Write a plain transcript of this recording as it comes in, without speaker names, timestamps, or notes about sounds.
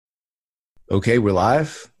Okay, we're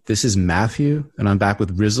live. This is Matthew, and I'm back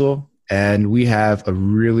with Rizzle, and we have a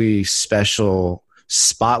really special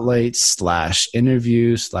spotlight /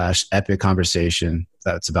 interview / epic conversation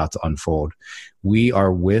that's about to unfold. We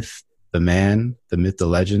are with the man, the myth, the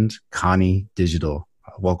legend, Connie Digital.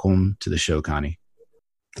 Welcome to the show, Connie.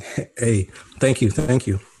 Hey, thank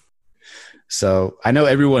you. So I know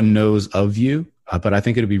everyone knows of you, but I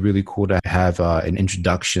think it'd be really cool to have an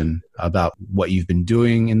introduction about what you've been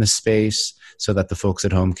doing in the space so that the folks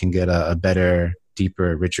at home can get a better,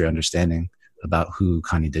 deeper, richer understanding about who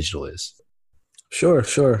Connie Digital is. Sure.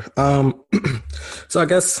 So I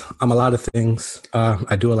guess I'm a lot of things.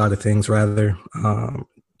 I do a lot of things, rather.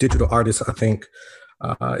 Digital artist, I think,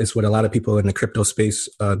 is what a lot of people in the crypto space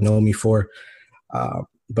know me for.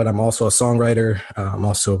 But I'm also a songwriter. I'm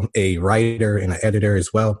also a writer and an editor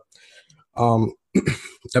as well.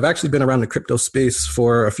 I've actually been around the crypto space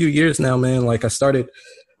for a few years now, man. Like I started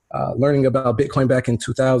learning about Bitcoin back in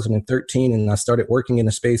 2013, and I started working in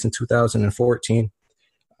the space in 2014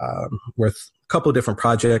 with a couple of different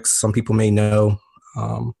projects. Some people may know.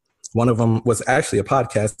 One of them was actually a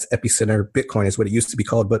podcast, Epicenter Bitcoin is what it used to be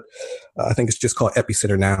called, but I think it's just called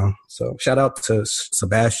Epicenter now. So shout out to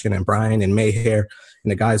Sebastian and Brian and Mayhair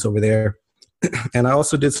and the guys over there. And I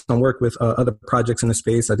also did some work with other projects in the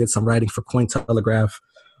space. I did some writing for Cointelegraph.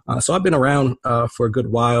 So I've been around for a good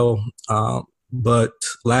while. But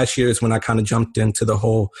last year is when I kind of jumped into the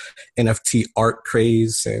whole NFT art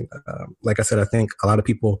craze. And like I said, I think a lot of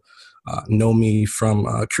people know me from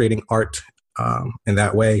creating art in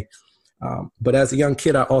that way. But as a young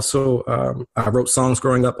kid, I also I wrote songs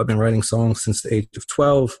growing up. I've been writing songs since the age of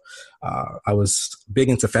 12. I was big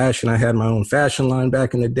into fashion. I had my own fashion line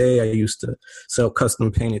back in the day. I used to sell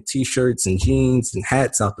custom painted T-shirts and jeans and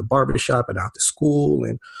hats out the barbershop and out to school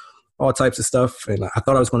and all types of stuff. And I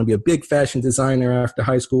thought I was going to be a big fashion designer after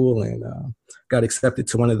high school, and got accepted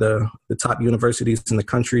to one of the top universities in the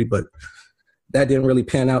country. But that didn't really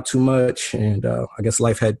pan out too much. And I guess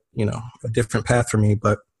life had, a different path for me.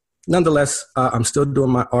 But nonetheless, I'm still doing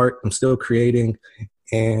my art. I'm still creating.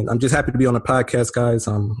 And I'm just happy to be on the podcast, guys.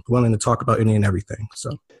 I'm willing to talk about any and everything.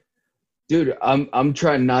 So, dude, I'm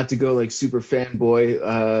trying not to go like super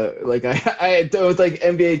fanboy, like I done with like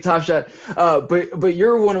NBA Top Shot. But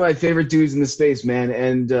you're one of my favorite dudes in the space, man.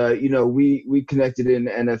 And we connected in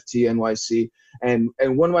NFT.NYC. And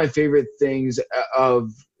one of my favorite things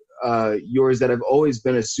of yours that I've always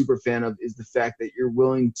been a super fan of is the fact that you're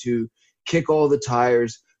willing to kick all the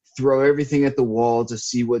tires, throw everything at the wall to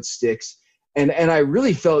see what sticks. And I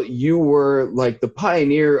really felt you were like the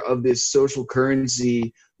pioneer of this social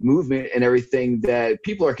currency movement and everything that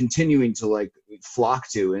people are continuing to like flock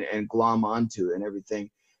to and glom onto and everything.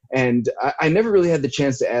 And I never really had the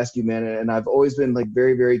chance to ask you, man. And I've always been like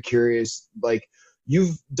very, very curious. Like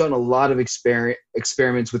you've done a lot of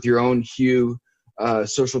experiments with your own hue,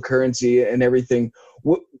 social currency and everything.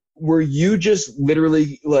 Were you just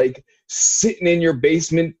literally like sitting in your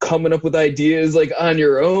basement coming up with ideas like on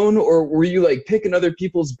your own, or were you like picking other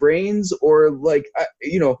people's brains? Or like,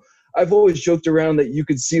 I've always joked around that you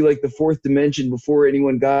could see like the fourth dimension before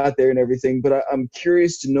anyone got there and everything. But I'm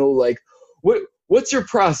curious to know, like, what's your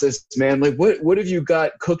process, man? Like what have you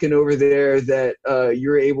got cooking over there that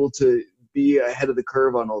you're able to be ahead of the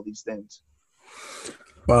curve on all these things?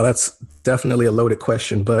 Well, that's definitely a loaded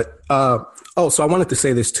question. But so I wanted to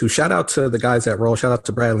say this too. Shout out to the guys at Roll. Shout out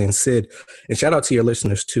to Bradley and Sid. And shout out to your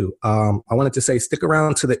listeners too. I wanted to say stick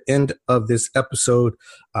around to the end of this episode.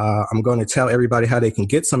 I'm going to tell everybody how they can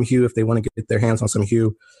get some hue if they want to get their hands on some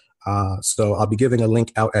hue. So I'll be giving a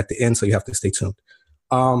link out at the end, so you have to stay tuned.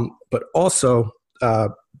 But also,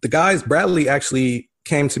 the guys, Bradley actually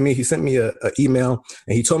came to me. He sent me an email,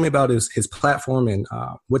 and he told me about his platform and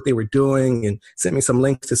what they were doing, and sent me some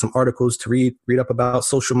links to some articles to read up about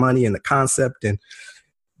social money and the concept and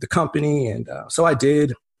the company. And so I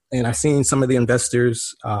did, and I seen some of the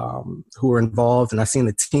investors who were involved, and I seen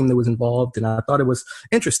the team that was involved, and I thought it was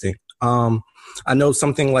interesting. I know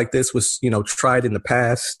something like this was, tried in the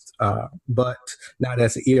past, but not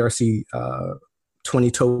as an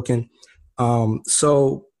ERC-20 token.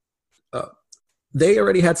 So they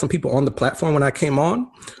already had some people on the platform when I came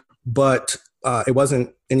on, but it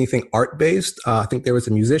wasn't anything art-based. I think there was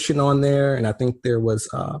a musician on there, and I think there was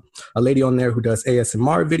a lady on there who does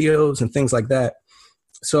ASMR videos and things like that.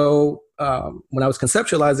 So when I was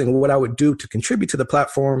conceptualizing what I would do to contribute to the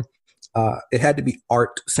platform, it had to be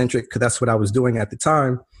art-centric because that's what I was doing at the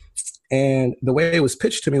time. And the way it was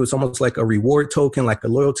pitched to me was almost like a reward token, like a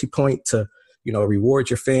loyalty point to, reward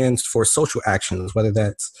your fans for social actions, whether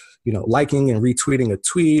that's, liking and retweeting a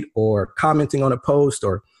tweet or commenting on a post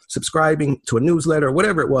or subscribing to a newsletter,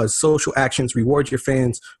 whatever it was, social actions, reward your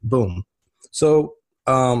fans, boom. So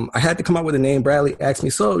I had to come up with a name. Bradley asked me,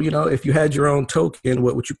 so, if you had your own token,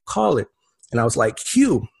 what would you call it? And I was like,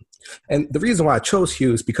 Hue. And the reason why I chose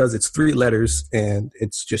Hue is because it's 3 letters and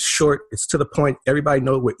it's just short. It's to the point. Everybody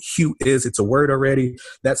knows what Hue is. It's a word already,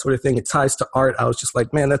 that sort of thing. It ties to art. I was just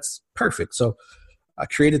like, man, that's perfect. So I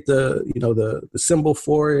created the symbol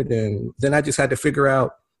for it. And then I just had to figure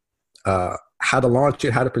out how to launch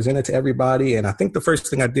it, how to present it to everybody. And I think the first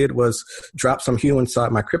thing I did was drop some Hue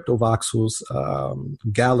inside my Cryptovoxels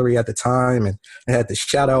gallery at the time. And I had the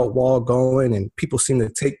shout out wall going and people seemed to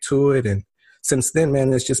take to it. And since then,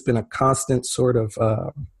 man, it's just been a constant sort of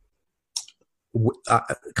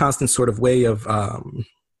way of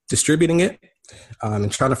distributing it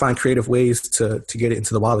and trying to find creative ways to get it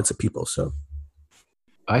into the wallets of people. So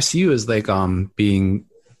I see you as like being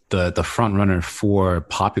the front runner for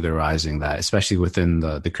popularizing that, especially within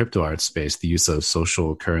the crypto art space, the use of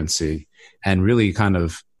social currency, and really kind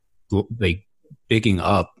of like bigging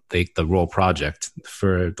up the Roll project.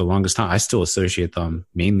 For the longest time, I still associate them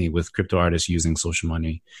mainly with crypto artists using social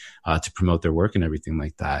money to promote their work and everything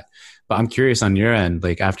like that. But I'm curious on your end,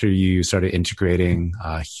 like after you started integrating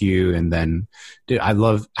Hue, and then I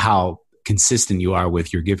love how consistent you are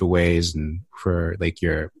with your giveaways, and for like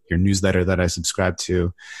your newsletter that I subscribe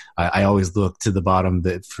to, I always look to the bottom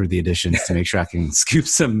for the additions to make sure I can scoop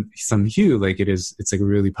some Hue. Like it's like a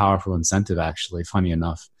really powerful incentive, actually, funny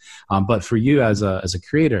enough. But for you as a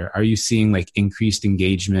creator, are you seeing like increased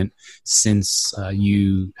engagement since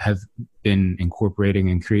you have been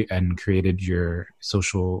incorporating and created your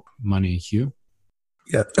social money Hue?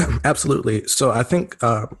 Yeah, absolutely. So I think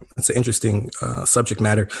it's an interesting subject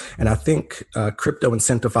matter. And I think crypto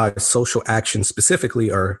incentivized social actions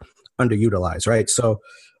specifically are underutilized, right? So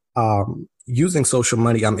using social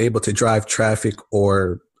money, I'm able to drive traffic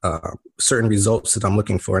or certain results that I'm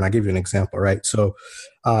looking for. And I'll give you an example, right? So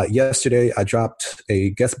yesterday I dropped a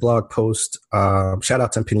guest blog post. Shout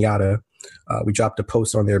out to Pinata. We dropped a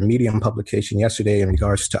post on their Medium publication yesterday in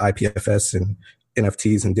regards to IPFS and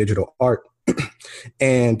NFTs and digital art.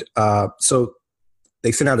 And so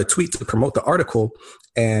they sent out a tweet to promote the article.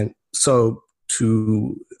 And so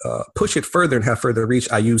to push it further and have further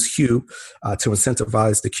reach, I use Hue to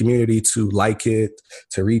incentivize the community to like it,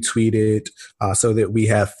 to retweet it, so that we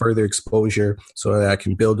have further exposure, so that I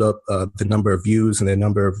can build up the number of views and the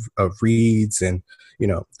number of reads and,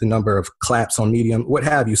 the number of claps on Medium, what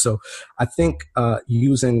have you. So I think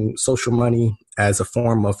using social money as a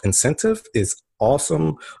form of incentive is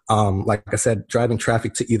awesome. Like I said, driving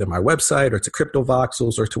traffic to either my website or to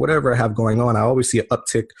Cryptovoxels or to whatever I have going on. I always see an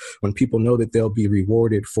uptick when people know that they'll be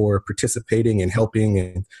rewarded for participating and helping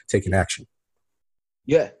and taking action.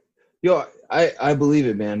 Yeah. I believe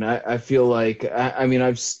it, man. I feel like, I mean,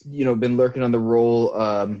 I've, been lurking on the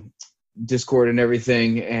Roll Discord and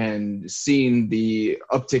everything, and seeing the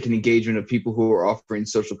uptick in engagement of people who are offering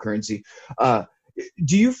social currency.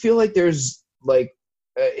 Do you feel like there's like,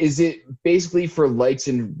 is it basically for likes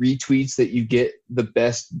and retweets that you get the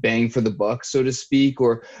best bang for the buck, so to speak?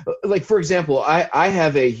 Or like, for example, I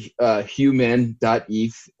have a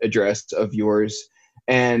human.eth address of yours,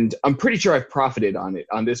 and I'm pretty sure I've profited on it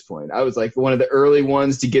on this point. I was like one of the early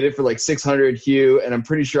ones to get it for like 600 Hue, and I'm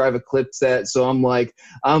pretty sure I've eclipsed that. So I'm like,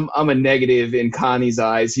 I'm a negative in Connie's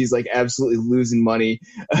eyes. He's like absolutely losing money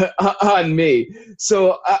on me.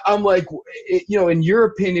 So I'm like, in your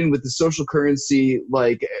opinion with the social currency,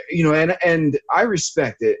 like, and I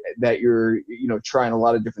respect it that you're, trying a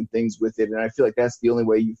lot of different things with it. And I feel like that's the only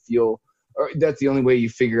way you feel, or that's the only way you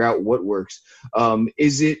figure out what works.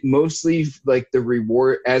 Is it mostly like the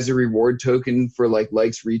reward as a reward token for like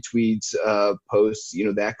likes, retweets, posts,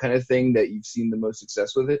 that kind of thing that you've seen the most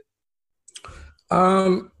success with it?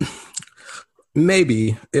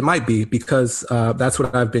 Maybe it might be because that's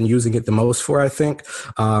what I've been using it the most for, I think.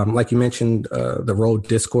 Like you mentioned, the Roll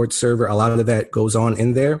Discord server, a lot of that goes on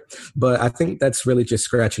in there. But I think that's really just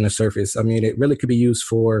scratching the surface. I mean, it really could be used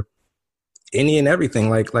for any and everything.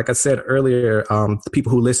 Like I said earlier, the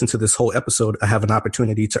people who listen to this whole episode have an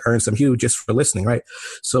opportunity to earn some Hue just for listening, right?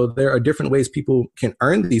 So there are different ways people can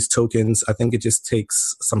earn these tokens. I think it just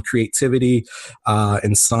takes some creativity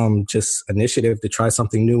and some just initiative to try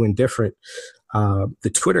something new and different.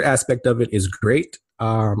 The Twitter aspect of it is great.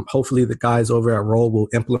 Hopefully the guys over at Roll will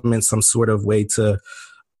implement some sort of way to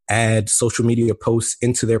add social media posts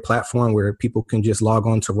into their platform where people can just log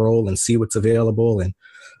on to Roll and see what's available and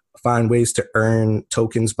find ways to earn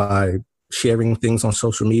tokens by sharing things on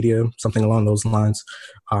social media, something along those lines.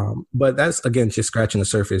 But that's, again, just scratching the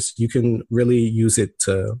surface. You can really use it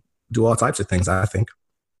to do all types of things, I think.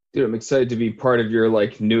 Dude, I'm excited to be part of your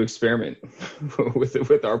like new experiment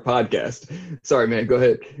with our podcast. Sorry, man. Go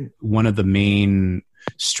ahead. One of the main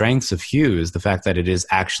strengths of Hue is the fact that it is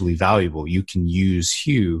actually valuable. You can use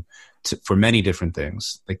Hue for many different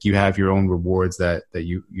things. Like you have your own rewards that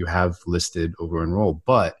you have listed over Enroll.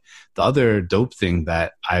 But the other dope thing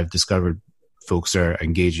that I've discovered folks are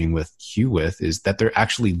engaging with Hue with is that they're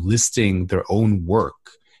actually listing their own work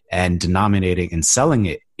and denominating and selling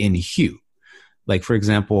it in Hue. Like, for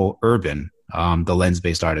example, Urban, the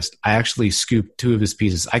lens-based artist, I actually scooped 2 of his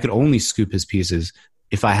pieces. I could only scoop his pieces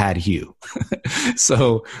if I had Hue.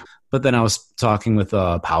 So, but then I was talking with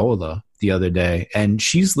Paola the other day, and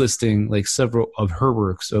she's listing like several of her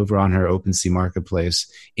works over on her OpenSea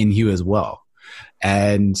marketplace in Hue as well.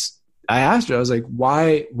 And I asked her, I was like,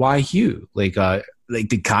 why Hue? Like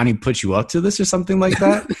did Connie put you up to this or something like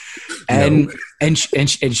that? No. and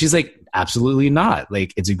she's like, absolutely not.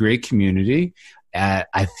 Like, it's a great community.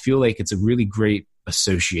 I feel like it's a really great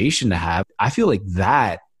association to have. I feel like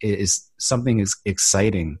that is something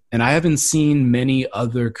exciting. And I haven't seen many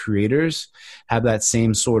other creators have that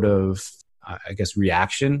same sort of, I guess,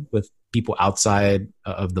 reaction with people outside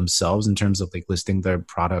of themselves in terms of like listing their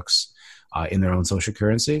products in their own social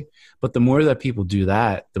currency. But the more that people do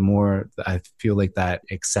that, the more I feel like that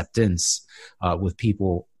acceptance with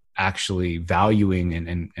people actually valuing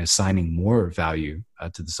and assigning more value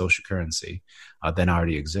to the social currency than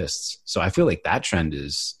already exists. So I feel like that trend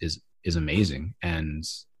is amazing, and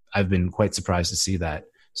I've been quite surprised to see that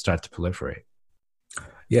start to proliferate.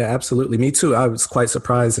 Yeah, absolutely. Me too. I was quite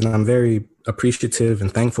surprised, and I'm very appreciative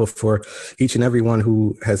and thankful for each and everyone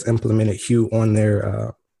who has implemented Hue on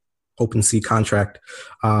their OpenSea contract.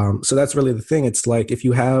 So that's really the thing. It's like if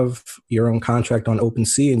you have your own contract on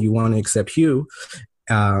OpenSea and you want to accept Hue,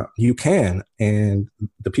 you can. And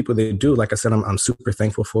the people that do, like I said, I'm super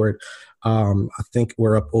thankful for it. I think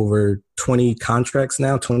we're up over 20 contracts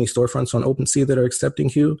now, 20 storefronts on OpenSea that are accepting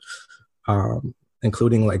Hue,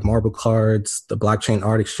 including like Marble Cards, the Blockchain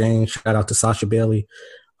Art Exchange. Shout out to Sasha Bailey.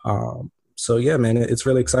 So yeah, man, it's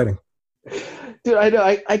really exciting. Dude, I know.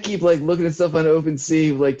 I keep like looking at stuff on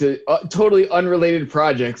OpenSea, like the totally unrelated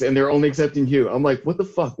projects, and they're only accepting Hue. I'm like, what the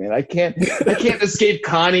fuck, man? I can't escape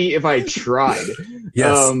Connie if I tried.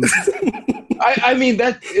 Yes. I mean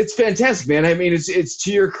that it's fantastic, man. I mean, it's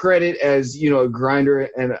to your credit as a grinder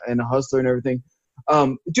and a hustler and everything.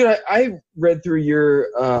 Dude, I read through your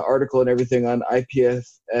article and everything on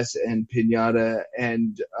IPFS and Pinata,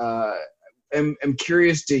 and I'm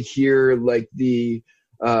curious to hear like the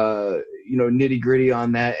nitty gritty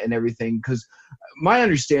on that and everything, because my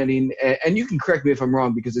understanding, and you can correct me if I'm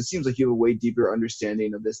wrong, because it seems like you have a way deeper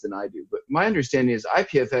understanding of this than I do, but my understanding is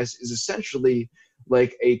IPFS is essentially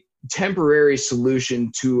like a temporary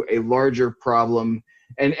solution to a larger problem,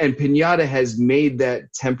 and Pinata has made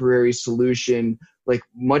that temporary solution like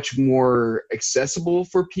much more accessible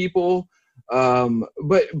for people.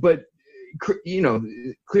 But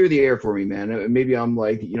clear the air for me, man. Maybe I'm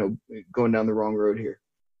like going down the wrong road here.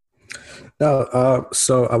 No,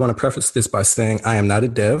 so I want to preface this by saying I am not a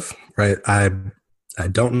dev, right? I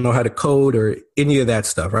don't know how to code or any of that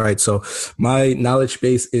stuff, right? So my knowledge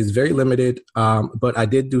base is very limited, but I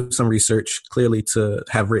did do some research clearly to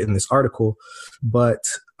have written this article. But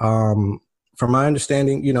from my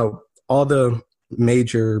understanding, all the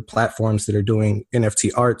major platforms that are doing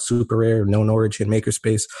NFT art, Super Rare, Known Origin,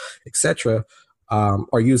 Makerspace, etc.,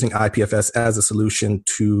 are using IPFS as a solution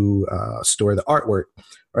to store the artwork,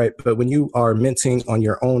 right? But when you are minting on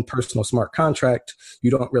your own personal smart contract, you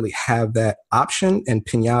don't really have that option. And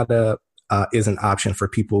Pinata is an option for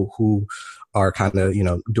people who are kind of,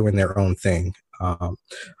 doing their own thing.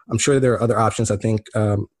 I'm sure there are other options. I think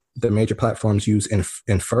the major platforms use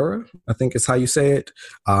Infura, I think is how you say it.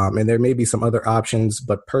 And there may be some other options,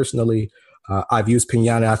 but personally, I've used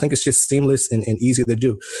Pinata. I think it's just seamless and easy to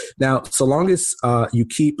do. Now, so long as you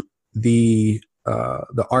keep the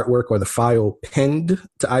artwork or the file pinned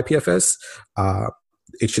to IPFS,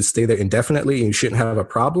 it should stay there indefinitely and you shouldn't have a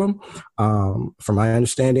problem, from my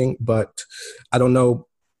understanding. But I don't know.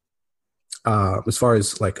 As far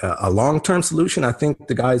as like a long-term solution, I think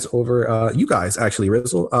the guys over, you guys actually,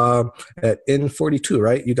 Rizzle, at N42,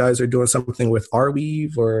 right? You guys are doing something with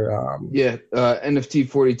Arweave or? Yeah, NFT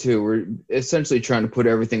 42. We're essentially trying to put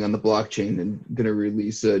everything on the blockchain and going to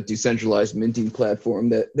release a decentralized minting platform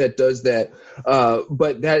that does that.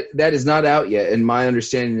 But that is not out yet. And my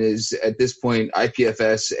understanding is at this point,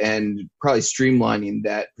 IPFS and probably streamlining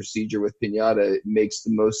that procedure with Pinata makes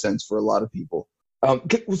the most sense for a lot of people.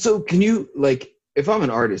 So can you like if I'm an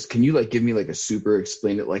artist, can you like give me like a super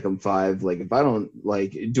explain it like I'm five? Like if I don't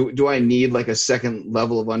like, do I need like a second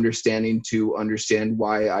level of understanding to understand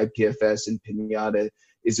why IPFS and Pinata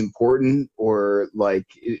is important, or like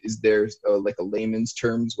is there like a layman's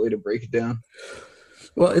terms way to break it down?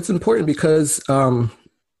 Well, it's important because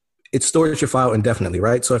it stores your file indefinitely,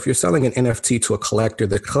 right? So if you're selling an NFT to a collector,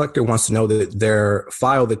 the collector wants to know that their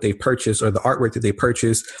file that they purchase or the artwork that they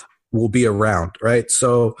purchase will be around, right?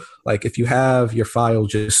 So like if you have your file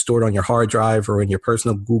just stored on your hard drive or in your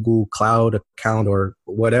personal Google Cloud account or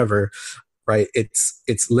whatever, right? It's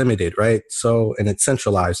limited, right? So, and it's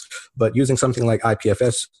centralized, but using something like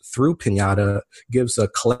IPFS through Pinata gives a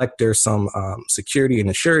collector some security and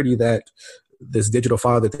assurity that this digital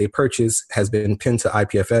file that they purchase has been pinned to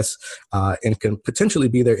IPFS and can potentially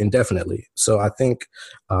be there indefinitely. So I think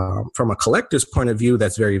from a collector's point of view,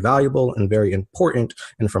 that's very valuable and very important.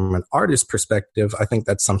 And from an artist's perspective, I think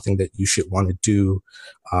that's something that you should want to do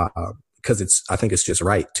because I think it's just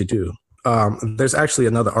right to do. There's actually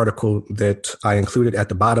another article that I included at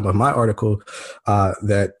the bottom of my article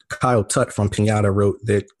that Kyle Tutt from Pinata wrote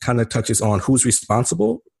that kind of touches on who's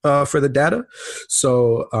responsible for the data.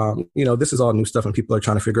 So, this is all new stuff and people are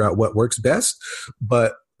trying to figure out what works best.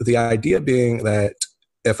 But the idea being that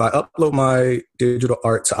if I upload my digital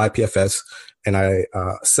art to IPFS and I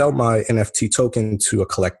sell my NFT token to a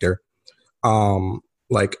collector,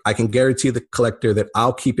 like I can guarantee the collector that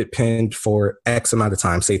I'll keep it pinned for X amount of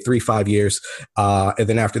time, say 3-5 years. And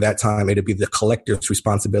then after that time, it'll be the collector's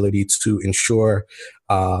responsibility to ensure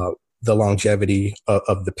the longevity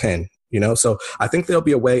of the pin, So I think there'll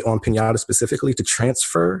be a way on Pinata specifically to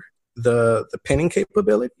transfer the pinning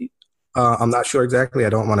capability. I'm not sure exactly. I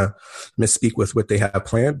don't want to misspeak with what they have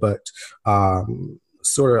planned, but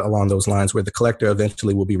sort of along those lines where the collector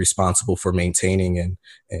eventually will be responsible for maintaining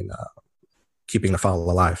and keeping the file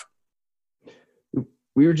alive.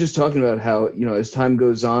 We were just talking about how, as time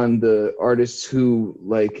goes on, the artists who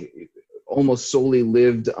like almost solely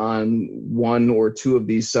lived on one or two of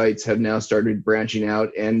these sites have now started branching out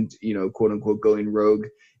and, quote unquote, going rogue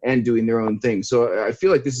and doing their own thing. So I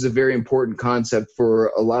feel like this is a very important concept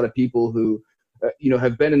for a lot of people who,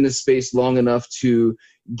 have been in this space long enough to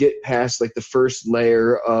get past like the first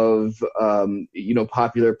layer of,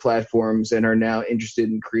 popular platforms and are now interested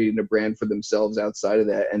in creating a brand for themselves outside of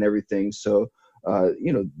that and everything. So,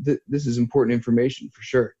 this is important information for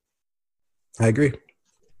sure. I agree.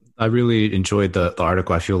 I really enjoyed the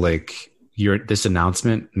article. I feel like this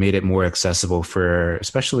announcement made it more accessible for,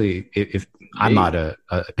 especially if I'm not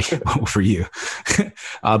for you,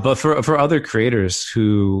 but for other creators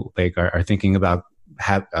who like are thinking about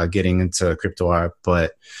getting into crypto art,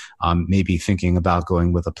 but maybe thinking about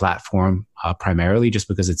going with a platform primarily just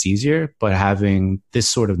because it's easier, but having this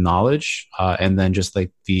sort of knowledge and then just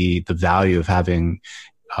like the value of having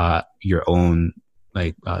your own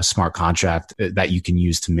like smart contract that you can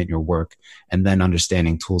use to mint your work, and then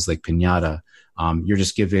understanding tools like Pinata, you're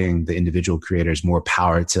just giving the individual creators more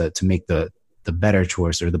power to make the better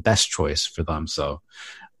choice or the best choice for them. So,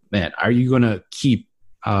 man, are you going to keep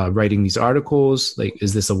writing these articles? Like,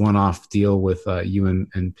 is this a one-off deal with you and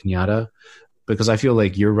Pinata? Because I feel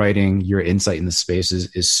like your insight in the space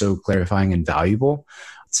is so clarifying and valuable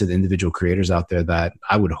to the individual creators out there that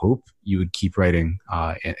I would hope you would keep writing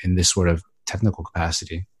in this sort of technical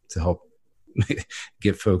capacity to help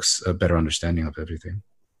give folks a better understanding of everything.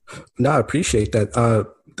 No, I appreciate that.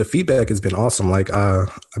 The feedback has been awesome. Like I've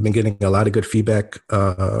been getting a lot of good feedback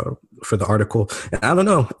for the article. And I don't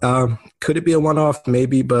know, could it be a one-off?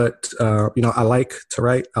 Maybe, but I like to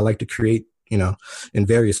write. I like to create, in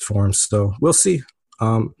various forms. So we'll see.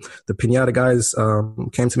 The Pinata guys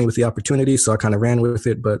came to me with the opportunity, so I kind of ran with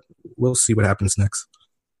it. But we'll see what happens next.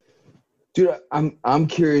 Dude, I'm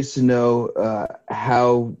curious to know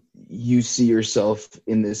how you see yourself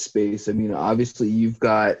in this space. I mean, obviously you've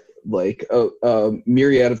got like a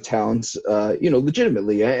myriad of talents,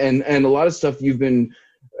 legitimately, and a lot of stuff you've been,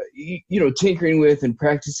 tinkering with and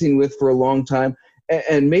practicing with for a long time.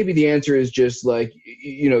 And maybe the answer is just like,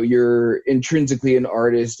 you're intrinsically an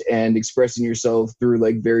artist and expressing yourself through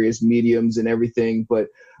like various mediums and everything. But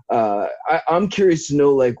I'm curious to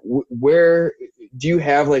know, like, where do you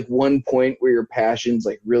have like one point where your passions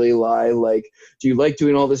like really lie? Like, do you like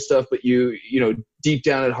doing all this stuff, but you deep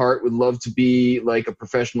down at heart would love to be like a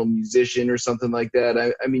professional musician or something like that?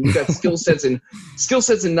 I mean, you got skill sets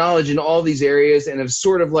and knowledge in all these areas, and have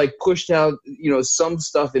sort of like pushed out, some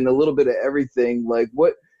stuff in a little bit of everything. Like,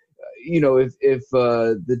 what, if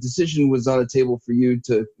the decision was on the table for you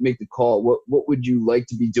to make the call, what would you like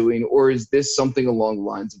to be doing? Or is this something along the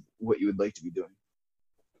lines of what you would like to be doing?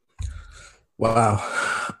 Wow.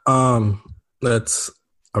 That's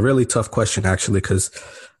a really tough question, actually, because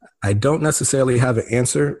I don't necessarily have an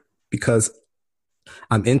answer because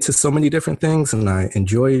I'm into so many different things and I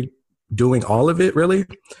enjoy doing all of it, really.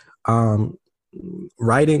 Um,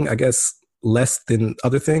 Writing, I guess, less than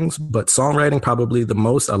other things, but songwriting probably the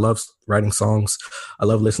most. I love writing songs. I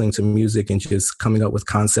love listening to music and just coming up with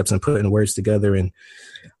concepts and putting words together. And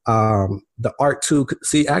the art too.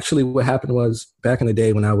 See, actually what happened was back in the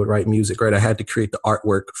day when I would write music, right, I had to create the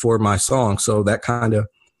artwork for my song. So that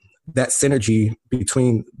synergy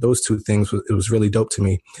between those two things, it was really dope to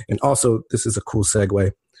me. And also, this is a cool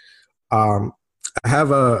segue. I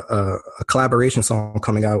have a collaboration song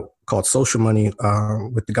coming out called Social Money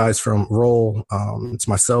with the guys from Roll. It's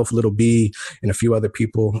myself, Little B, and a few other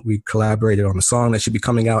people. We collaborated on a song that should be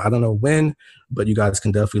coming out. I don't know when, but you guys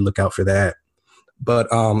can definitely look out for that. But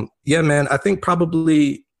yeah, man, I think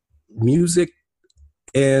probably music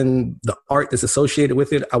and the art that's associated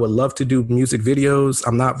with it. I would love to do music videos.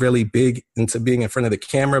 I'm not really big into being in front of the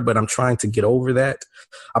camera, but I'm trying to get over that.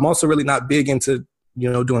 I'm also really not big into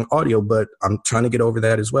doing audio, but I'm trying to get over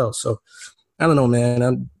that as well. So I don't know,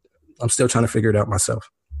 man. I'm still trying to figure it out myself.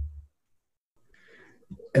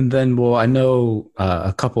 And then, well, I know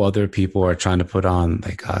a couple other people are trying to put on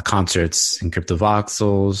like concerts in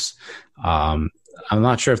Cryptovoxels. I'm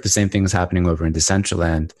not sure if the same thing is happening over in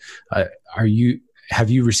DecentralLand. Have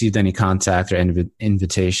you received any contact or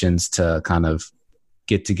invitations to kind of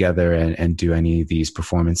get together and do any of these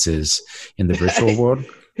performances in the virtual world?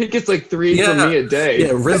 He gets like 3 from me a day.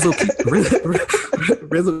 Yeah, Rizzle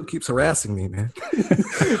keeps harassing me, man.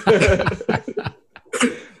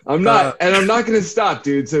 I'm not going to stop,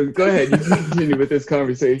 dude. So go ahead, you can continue with this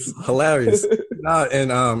conversation. Hilarious.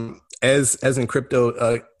 As in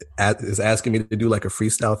crypto is asking me to do like a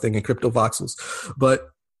freestyle thing in Cryptovoxels,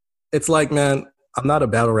 but it's like, man, I'm not a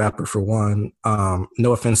battle rapper for one.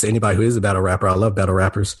 No offense to anybody who is a battle rapper. I love battle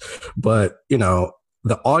rappers, but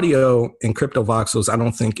the audio in Cryptovoxels, I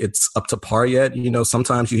don't think it's up to par yet.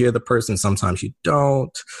 Sometimes you hear the person, sometimes you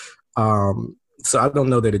don't. So I don't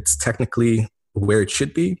know that it's technically where it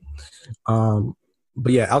should be.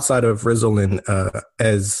 But yeah, outside of Rizzle and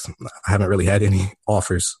Ez, I haven't really had any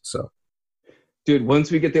offers. So, dude, once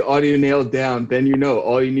we get the audio nailed down, then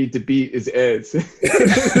all you need to beat is Ez. and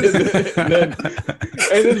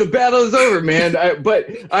then the battle is over, man. But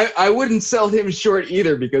I wouldn't sell him short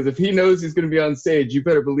either, because if he knows he's going to be on stage, you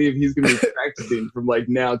better believe he's going to be practicing from like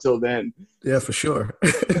now till then. Yeah, for sure.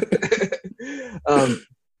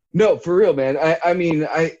 No, for real, man.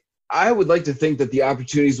 I would like to think that the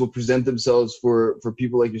opportunities will present themselves for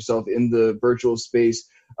people like yourself in the virtual space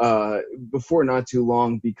before not too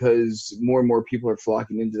long, because more and more people are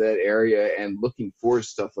flocking into that area and looking for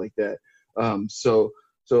stuff like that. So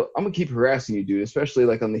I'm gonna keep harassing you, dude, especially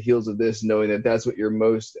like on the heels of this, knowing that that's what you're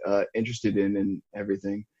most interested in and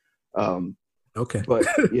everything. Okay. But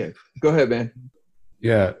yeah, go ahead, man.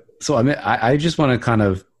 Yeah. So I just want to kind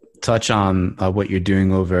of touch on what you're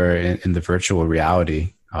doing over in the virtual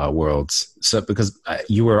reality worlds. So because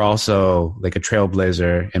you were also like a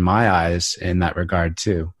trailblazer in my eyes in that regard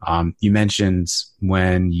too. You mentioned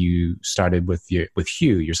when you started with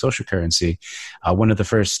Hue, your social currency, one of the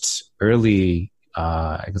first early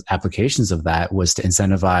applications of that was to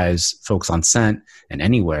incentivize folks on Cent and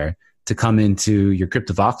anywhere to come into your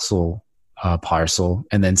Cryptovoxel parcel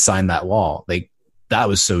and then sign that wall. Like, that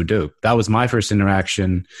was so dope. That was my first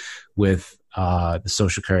interaction with the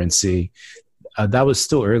social currency. That was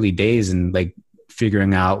still early days and like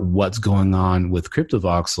figuring out what's going on with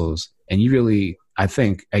Cryptovoxels. And you really, I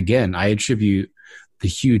think, again, I attribute the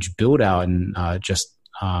huge build out and just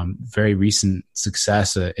very recent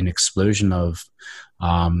success, an explosion of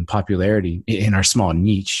popularity in our small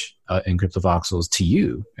niche in Cryptovoxels to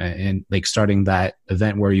you, and like starting that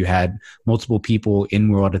event where you had multiple people in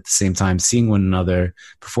world at the same time, seeing one another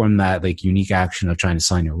perform that like unique action of trying to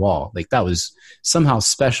sign your wall. Like, that was somehow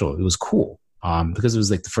special. It was cool. Because it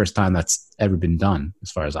was like the first time that's ever been done,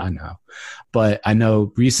 as far as I know. But I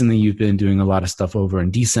know recently you've been doing a lot of stuff over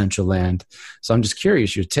in DecentralLand. So I'm just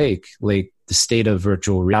curious your take, like the state of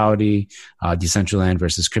virtual reality, DecentralLand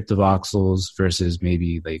versus Cryptovoxels versus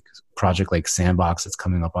maybe like project like Sandbox that's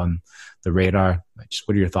coming up on the radar. Just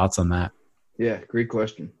what are your thoughts on that? Yeah, great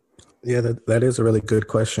question. Yeah, that is a really good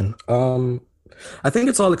question. I think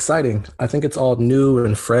it's all exciting. I think it's all new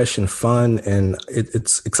and fresh and fun, and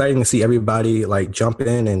it's exciting to see everybody like jump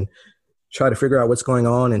in and try to figure out what's going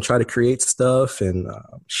on and try to create stuff and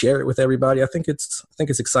share it with everybody. I think it's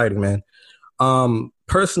exciting, man.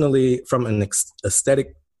 Personally, from an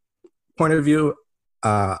aesthetic point of view,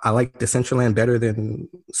 I like DecentralLand better than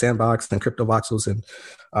Sandbox and Cryptovoxels, and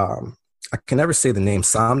I can never say the name,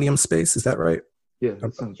 Somnium Space. Is that right? Yeah,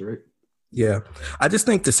 that sounds right. Yeah. I just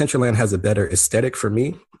think Decentraland has a better aesthetic for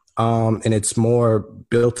me. And it's more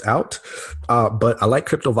built out. But I like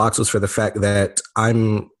Cryptovoxels for the fact that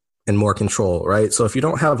I'm in more control, right? So if you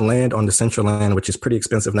don't have land on Decentraland, which is pretty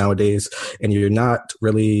expensive nowadays, and you're not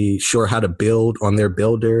really sure how to build on their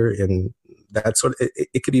builder, and that sort of,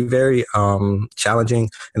 it could be very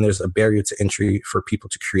challenging, and there's a barrier to entry for people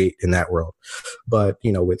to create in that world. But,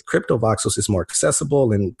 with Cryptovoxels, it's more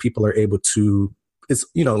accessible, and people are able to, it's,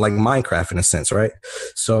 like Minecraft in a sense, right?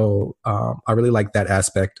 So I really like that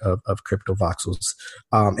aspect of Cryptovoxels.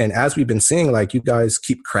 And as we've been seeing, like, you guys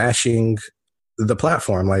keep crashing the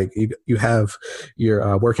platform. Like, you have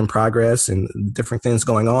your work in progress and different things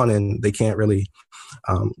going on, and they can't really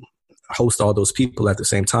host all those people at the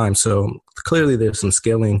same time. So clearly there's some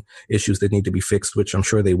scaling issues that need to be fixed, which I'm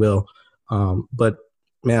sure they will. But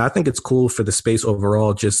man, I think it's cool for the space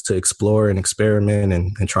overall just to explore and experiment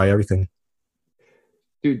and try everything.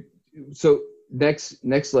 Dude, so next,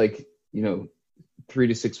 like, 3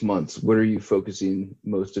 to 6 months, what are you focusing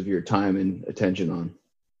most of your time and attention on?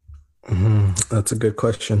 That's a good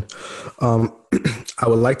question. I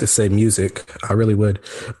would like to say music. I really would.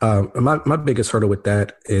 My biggest hurdle with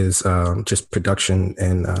that is just production,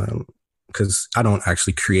 and because I don't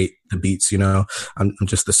actually create the beats, I'm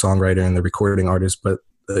just the songwriter and the recording artist. But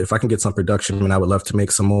if I can get some production, and I would love to make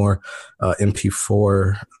some more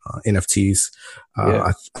MP4 NFTs.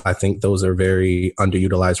 I think those are very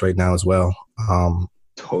underutilized right now as well.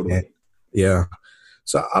 Totally. Yeah.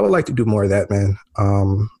 So I would like to do more of that, man.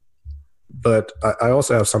 But I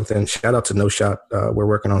also have something, shout out to No Shot. We're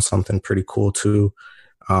working on something pretty cool too.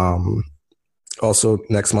 Also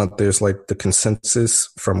next month, there's like the consensus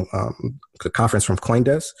from the conference from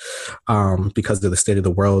CoinDesk. Because of the state of the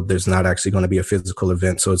world, there's not actually going to be a physical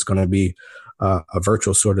event. So it's going to be a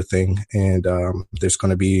virtual sort of thing. And there's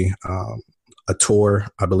going to be a tour,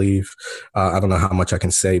 I believe. I don't know how much I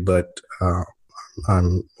can say, but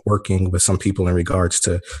I'm working with some people in regards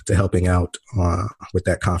to helping out with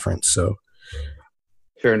that conference. So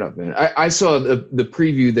fair enough, man. I saw the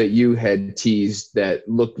preview that you had teased that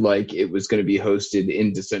looked like it was going to be hosted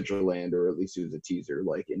in Decentraland, or at least it was a teaser,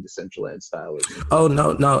 like in Decentraland style. Oh,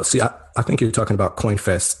 no. See, I think you're talking about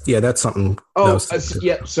CoinFest. Yeah, that's something. Oh,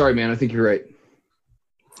 yeah. Sorry, man. I think you're right.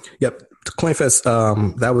 Yep.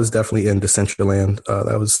 CoinFest, that was definitely in Decentraland.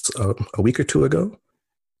 That was a week or two ago.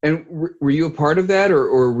 And were you a part of that,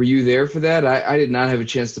 or were you there for that? I did not have a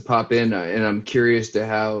chance to pop in, and I'm curious to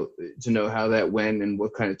know how that went and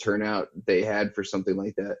what kind of turnout they had for something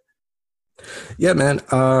like that. Yeah, man.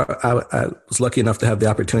 I was lucky enough to have the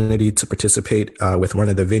opportunity to participate with one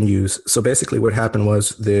of the venues. So basically what happened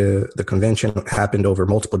was the convention happened over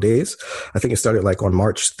multiple days. I think it started like on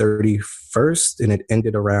March 31st and it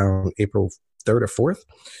ended around April 3rd or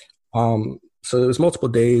 4th. So it was multiple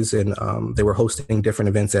days, and they were hosting different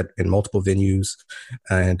events in multiple venues.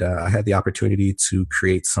 And I had the opportunity to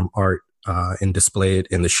create some art and display it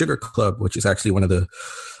in the Sugar Club, which is actually one of the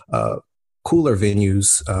cooler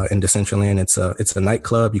venues in Decentraland. It's a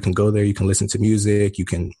nightclub. You can go there. You can listen to music. You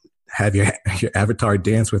can have your avatar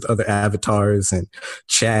dance with other avatars and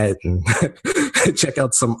chat and check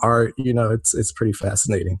out some art. It's pretty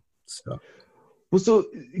fascinating. So. Well, so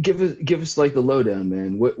give us like the lowdown,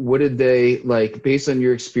 man. What did they, like, based on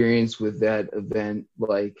your experience with that event,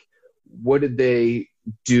 like, what did they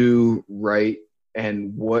do right,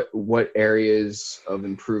 and what areas of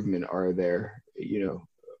improvement are there,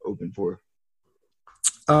 open for?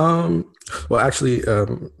 Well, actually,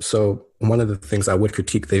 so one of the things I would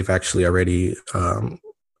critique, they've actually already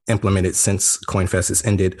implemented since CoinFest has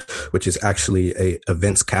ended, which is actually a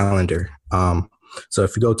events calendar. So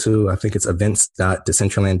if you go to, I think it's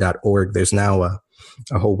events.decentraland.org, there's now a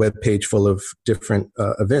whole web page full of different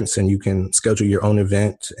events, and you can schedule your own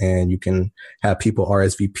event, and you can have people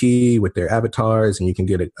RSVP with their avatars, and you can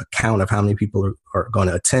get a count of how many people are going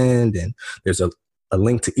to attend. And there's a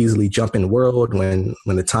link to easily jump in world when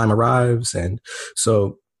the time arrives. And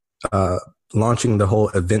so launching the whole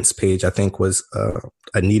events page, I think, was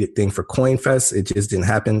a needed thing for CoinFest. It just didn't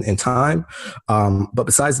happen in time. But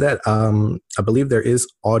besides that, I believe there is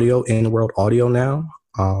audio, in-world audio now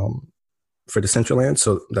for Decentraland.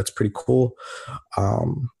 So that's pretty cool.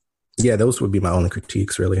 Yeah, those would be my only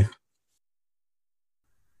critiques, really.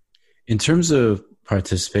 In terms of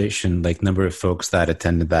participation, like number of folks that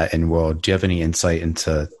attended that in-world, do you have any insight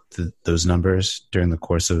into those numbers during the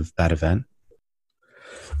course of that event?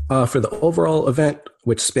 For the overall event,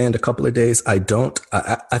 which spanned a couple of days, I don't.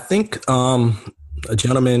 I think a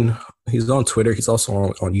gentleman, he's on Twitter. He's also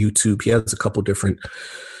on YouTube. He has a couple different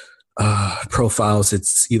profiles.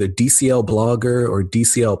 It's either DCL Blogger or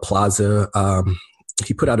DCL Plaza.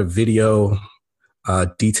 He put out a video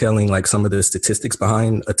detailing like some of the statistics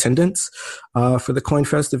behind attendance for the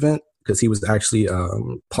CoinFest event, because he was actually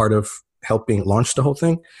part of helping launch the whole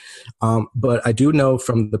thing. But I do know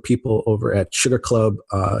from the people over at Sugar Club,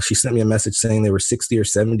 she sent me a message saying there were 60 or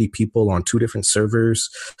 70 people on 2 different servers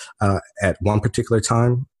at one particular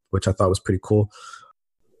time, which I thought was pretty cool.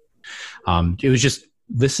 It was just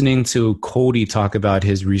listening to Cody talk about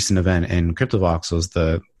his recent event in Cryptovoxels,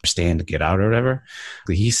 the Stand to Get Out or whatever.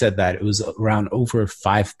 He said that it was around over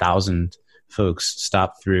 5,000 folks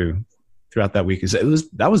stopped throughout that week.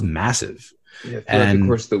 That was massive. Yeah, throughout the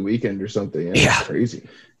course of the weekend or something. Yeah, crazy.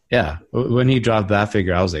 Yeah, when he dropped that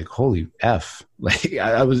figure, I was like, "Holy F!" Like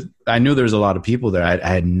I knew there was a lot of people there. I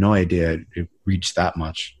had no idea it reached that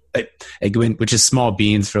much. Which is small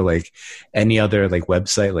beans for like any other like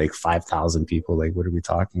website, like 5,000 people. Like, what are we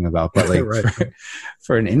talking about? But like right.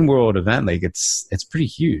 for an in-world event, like it's pretty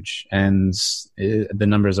huge, and the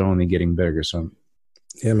numbers are only getting bigger. So,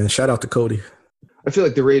 yeah, man, shout out to Cody. I feel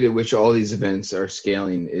like the rate at which all these events are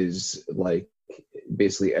scaling is like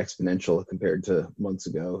basically exponential compared to months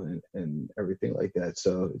ago and everything like that.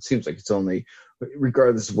 So it seems like it's only,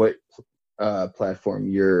 regardless of what platform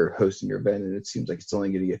you're hosting your event, and it seems like it's only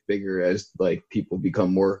going to get bigger as like people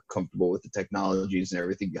become more comfortable with the technologies and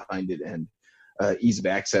everything behind it, and ease of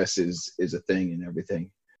access is a thing and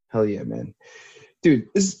everything. Hell yeah, man. Dude,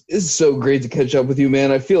 this is so great to catch up with you,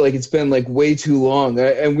 man. I feel like it's been like way too long.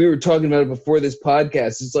 And we were talking about it before this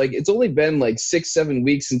podcast. It's like, it's only been like 6-7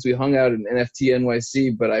 weeks since we hung out in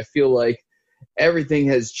NFT.NYC, but I feel like everything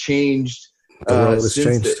has changed. The world has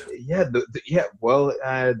changed.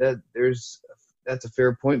 That's a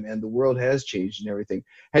fair point, man. The world has changed and everything.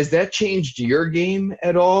 Has that changed your game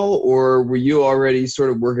at all, or were you already sort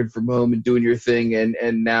of working from home and doing your thing,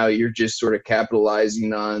 and now you're just sort of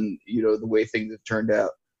capitalizing on, you know, the way things have turned out?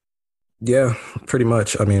 Yeah, pretty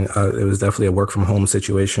much. I mean, it was definitely a work from home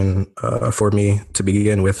situation for me to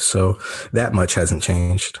begin with, so that much hasn't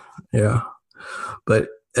changed. Yeah, but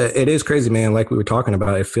it is crazy, man. Like we were talking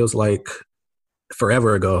about, it feels like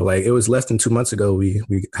forever ago. Like it was less than 2 months ago we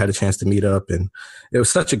had a chance to meet up, and it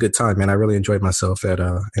was such a good time, man. I really enjoyed myself at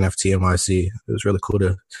NFT.NYC. It was really cool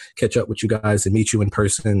to catch up with you guys and meet you in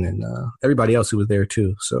person, and everybody else who was there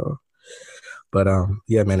too. So, but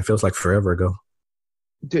yeah, man, it feels like forever ago.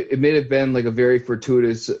 It may have been like a very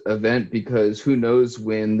fortuitous event, because who knows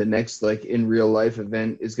when the next like in real life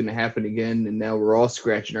event is going to happen again. And now we're all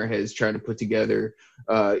scratching our heads trying to put together,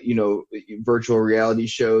 virtual reality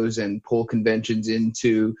shows and pull conventions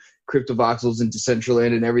into Cryptovoxels and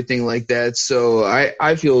DecentralLand and everything like that. So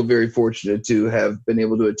I feel very fortunate to have been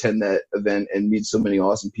able to attend that event and meet so many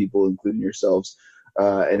awesome people, including yourselves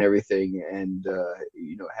and everything, and,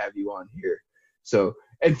 have you on here. So,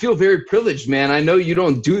 and feel very privileged, man. I know you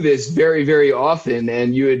don't do this very, very often.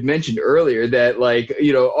 And you had mentioned earlier that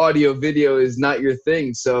audio video is not your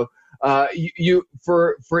thing. So you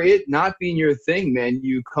for it not being your thing, man,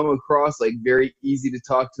 you come across like very easy to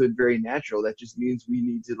talk to and very natural. That just means we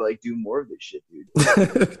need to like do more of this shit, dude.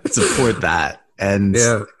 Support that. And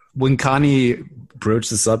yeah, when Connie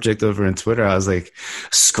broached the subject over on Twitter, I was like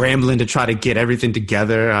scrambling to try to get everything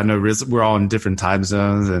together. I know we're all in different time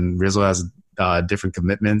zones, and Rizzo has different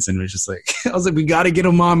commitments, and it was just like, I was like, we got to get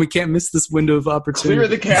him on. We can't miss this window of opportunity. Clear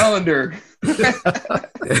the calendar.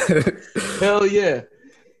 Hell yeah.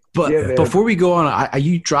 But yeah, before we go on,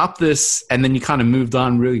 you dropped this and then you kind of moved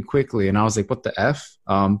on really quickly, and I was like, what the F?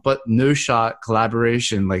 But No Shot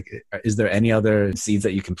collaboration, like, is there any other seeds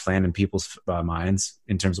that you can plant in people's minds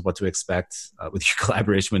in terms of what to expect with your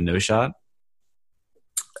collaboration with No Shot?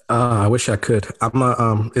 I wish I could.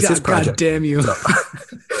 It's his project. God damn you.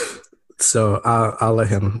 So I'll let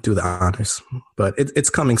him do the honors, but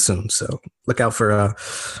it's coming soon. So look out for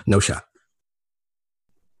No Shot.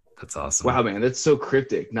 That's awesome. Wow, man, that's so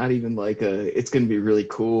cryptic. Not even like it's going to be really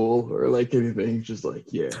cool or like anything. Just like,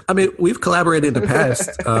 yeah. I mean, we've collaborated in the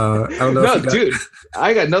past. I don't know. No, dude,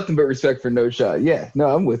 I got nothing but respect for No Shot. Yeah,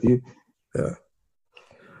 no, I'm with you.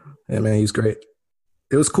 Yeah, man, he's great.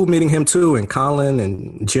 It was cool meeting him too, and Colin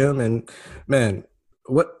and Jim, and man.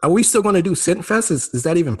 What are we still going to do? SynthFest? Is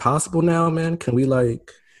that even possible now, man? Can we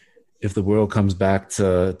if the world comes back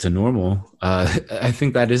to normal? I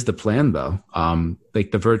think that is the plan, though.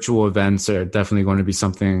 Like the virtual events are definitely going to be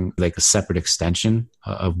something like a separate extension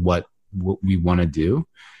of what we want to do.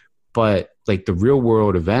 But like the real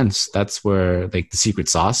world events, that's where like the secret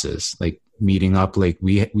sauce is. Like meeting up, like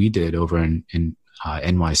we did over in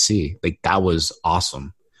NYC. Like that was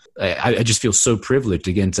awesome. I just feel so privileged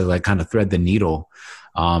again to like kind of thread the needle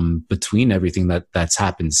between everything that's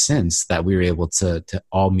happened since, that we were able to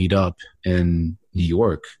all meet up in New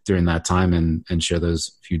York during that time and share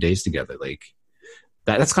those few days together. Like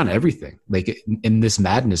that's kind of everything. Like in this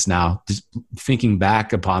madness now, just thinking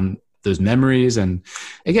back upon those memories. And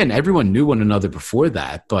again, everyone knew one another before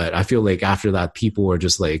that, but I feel like after that, people were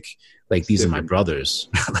just like these are my brothers.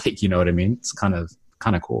 Like, you know what I mean? It's kind of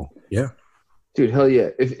cool. Yeah. Dude, hell yeah.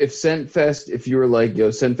 If ScentFest, if you were like, yo,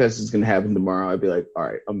 ScentFest is going to happen tomorrow, I'd be like, all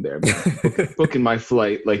right, I'm there. Booking my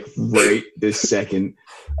flight like right this second.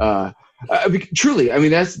 Truly, I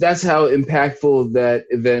mean, that's how impactful that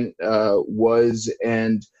event was.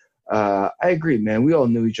 And I agree, man. We all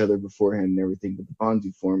knew each other beforehand and everything, but the bonds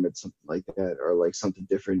you form at something like that are like something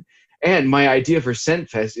different. And my idea for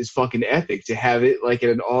ScentFest is fucking epic, to have it like at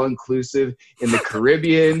an all-inclusive in the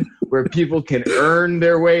Caribbean where people can earn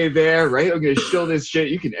their way there, right? I'm going to show this shit.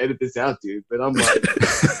 You can edit this out, dude. But I'm like,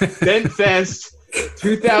 ScentFest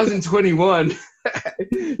 2021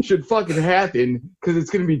 should fucking happen because it's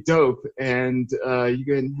going to be dope. And you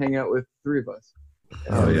can hang out with three of us.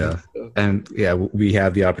 Oh, yeah. And yeah, we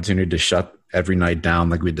have the opportunity to shut every night down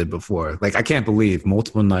like we did before. Like, I can't believe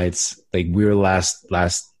multiple nights, like we were last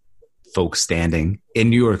folks standing in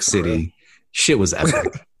New York City. Shit was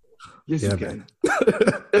epic. Yes, you can.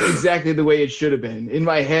 That's exactly the way it should have been. In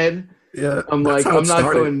my head, I'm like, I'm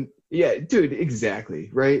not going, yeah, dude, exactly,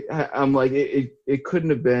 right? I'm like, it couldn't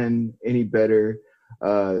have been any better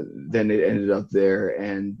than it ended up there.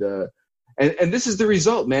 And this is the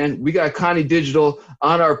result, man. We got Connie Digital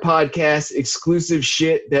on our podcast, exclusive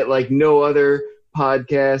shit that like no other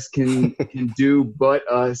podcast can do but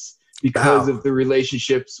us, because of the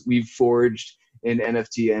relationships we've forged in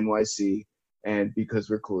NFT.NYC and because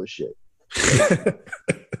we're cool as shit.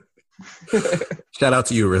 Shout out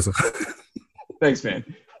to you, Rizzo. Thanks, man.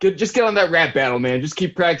 Just get on that rap battle, man. Just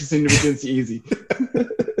keep practicing until it's easy.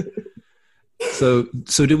 So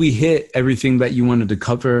did we hit everything that you wanted to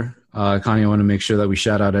cover? Connie, I want to make sure that we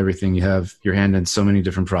shout out everything. You have your hand in so many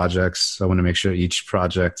different projects. I want to make sure each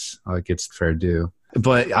project gets fair due.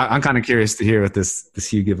 But I'm kind of curious to hear what this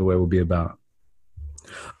Hue giveaway will be about.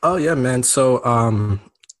 Oh, yeah, man. So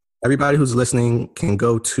everybody who's listening can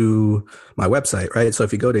go to my website, right? So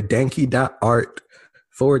if you go to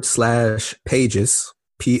danky.art/pages,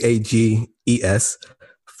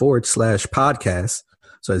 PAGES/podcast.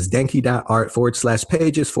 So it's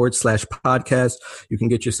danky.art/pages/podcast. You can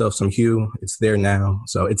get yourself some Hue. It's there now.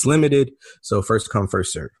 So it's limited. So first come,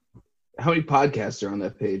 first serve. How many podcasts are on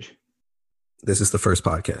that page? This is the first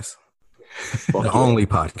podcast. The only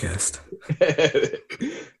podcast.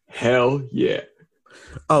 Hell yeah.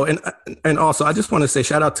 Oh, and also I just want to say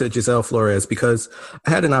shout out to Giselle Flores, because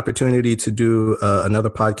I had an opportunity to do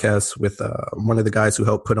another podcast with one of the guys who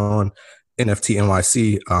helped put on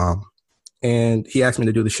NFT.NYC. And he asked me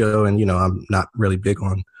to do the show, and, you know, I'm not really big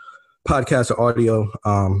on podcasts or audio.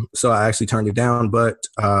 So I actually turned it down. But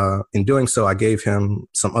in doing so, I gave him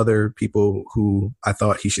some other people who I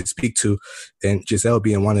thought he should speak to, and Giselle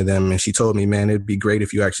being one of them. And she told me, man, it'd be great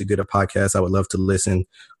if you actually did a podcast. I would love to listen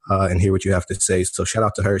and hear what you have to say. So shout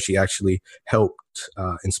out to her. She actually helped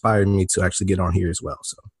inspire me to actually get on here as well.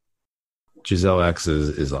 So Giselle X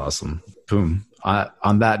is awesome. Boom.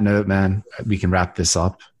 On that note, man, we can wrap this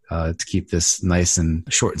up to keep this nice and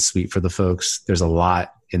short and sweet for the folks. There's a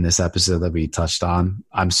lot in this episode that we touched on.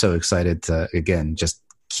 I'm so excited to, again, just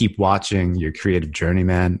keep watching your creative journey,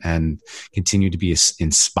 man, and continue to be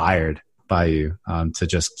inspired by you to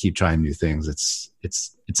just keep trying new things. It's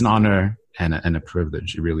an honor and a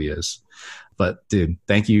privilege. It really is. But dude,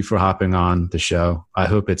 thank you for hopping on the show. I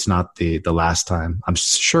hope it's not the last time. I'm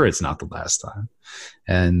sure it's not the last time.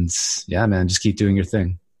 And yeah, man, just keep doing your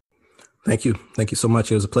thing. Thank you. Thank you so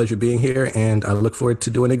much. It was a pleasure being here, and I look forward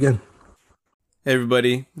to doing it again. Hey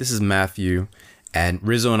everybody, this is Matthew, and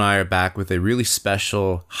Rizzo and I are back with a really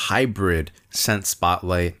special hybrid Scent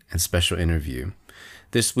Spotlight and special interview.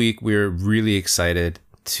 This week, we're really excited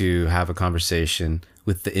to have a conversation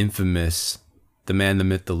with the infamous, the man, the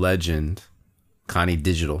myth, the legend, Connie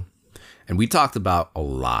Digital. And we talked about a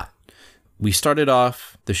lot. We started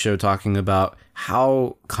off the show talking about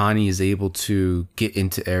how Connie is able to get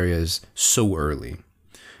into areas so early.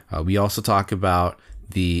 We also talk about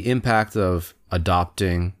the impact of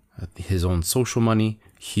adopting his own social money,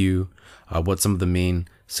 Hue, what some of the main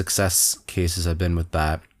success cases have been with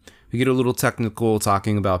that. We get a little technical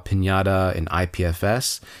talking about Pinata and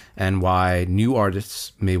IPFS and why new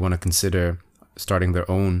artists may want to consider starting their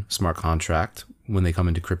own smart contract when they come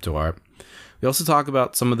into crypto art. We also talk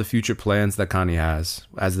about some of the future plans that Connie has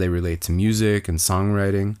as they relate to music and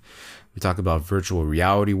songwriting. We talk about virtual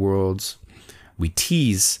reality worlds. We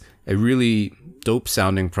tease a really dope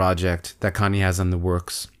sounding project that Connie has in the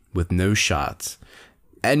works with No Shots.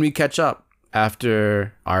 And we catch up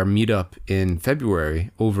after our meetup in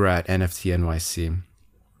February over at NFT.NYC.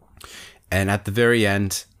 And at the very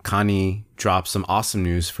end, Connie drops some awesome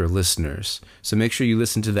news for listeners. So make sure you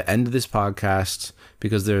listen to the end of this podcast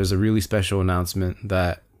because there's a really special announcement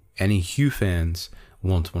that any Hugh fans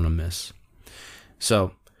won't want to miss.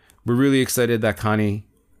 So we're really excited that Connie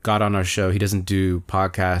got on our show. He doesn't do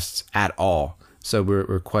podcasts at all. So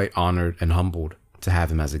we're quite honored and humbled to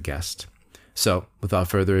have him as a guest. So without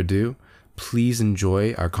further ado, please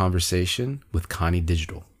enjoy our conversation with Connie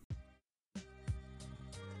Digital.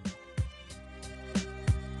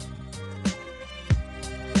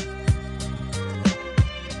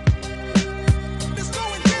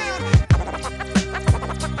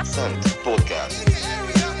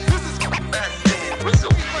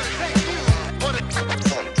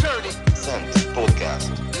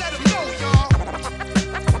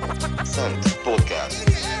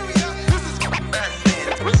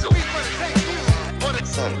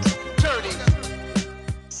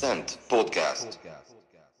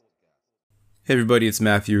 Hey everybody, it's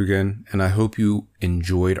Matthew again, and I hope you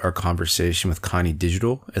enjoyed our conversation with Connie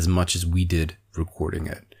Digital as much as we did recording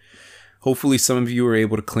it. Hopefully some of you were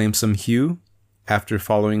able to claim some hue after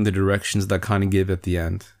following the directions that Connie gave at the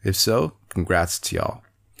end. If so, congrats to y'all.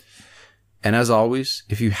 And as always,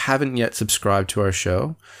 if you haven't yet subscribed to our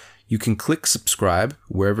show, you can click subscribe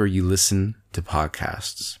wherever you listen to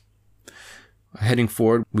podcasts. Heading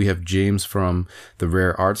forward, we have James from the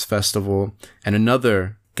Rare Arts Festival and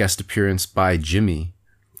another guest appearance by Jimmy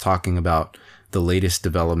talking about the latest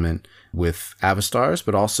development with Avastars,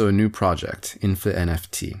 but also a new project, Infa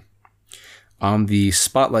NFT. On the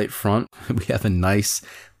spotlight front, we have a nice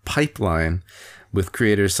pipeline with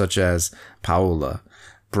creators such as Paola,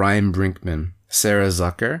 Brian Brinkman, Sarah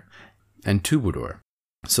Zucker, and Tubador.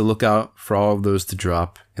 So look out for all of those to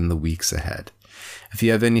drop in the weeks ahead. If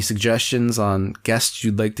you have any suggestions on guests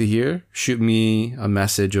you'd like to hear, shoot me a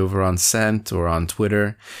message over on Sent or on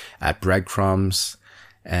Twitter at breadcrumbs.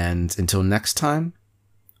 And until next time,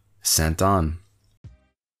 Sent on.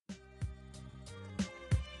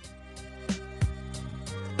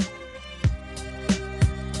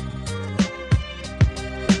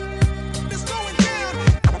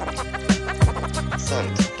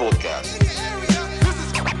 Podcast.